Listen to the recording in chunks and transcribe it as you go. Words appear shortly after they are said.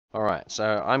Alright,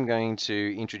 so I'm going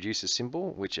to introduce a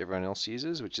symbol which everyone else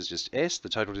uses, which is just s, the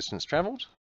total distance traveled.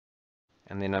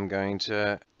 And then I'm going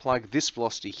to plug this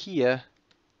velocity here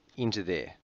into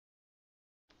there.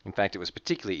 In fact, it was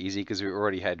particularly easy because we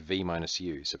already had v minus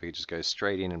u, so we could just go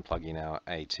straight in and plug in our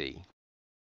at.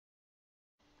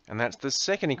 And that's the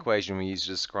second equation we use to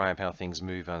describe how things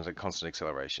move under constant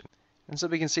acceleration. And so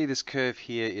we can see this curve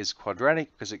here is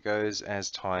quadratic because it goes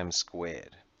as time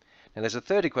squared. Now there's a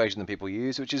third equation that people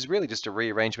use, which is really just a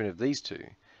rearrangement of these two.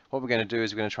 What we're going to do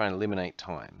is we're going to try and eliminate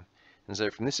time. And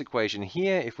so from this equation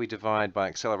here, if we divide by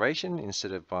acceleration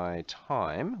instead of by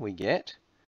time, we get,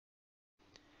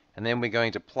 and then we're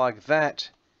going to plug that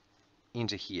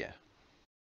into here.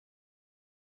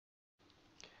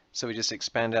 So we just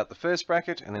expand out the first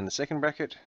bracket and then the second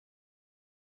bracket.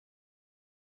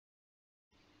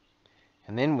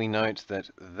 And then we note that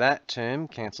that term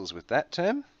cancels with that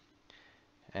term.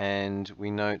 And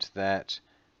we note that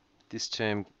this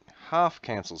term half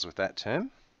cancels with that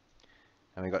term.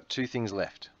 And we've got two things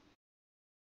left.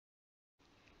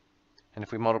 And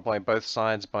if we multiply both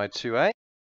sides by 2a,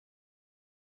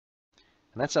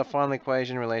 and that's our final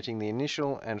equation relating the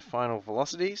initial and final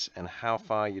velocities and how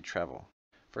far you travel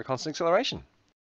for a constant acceleration.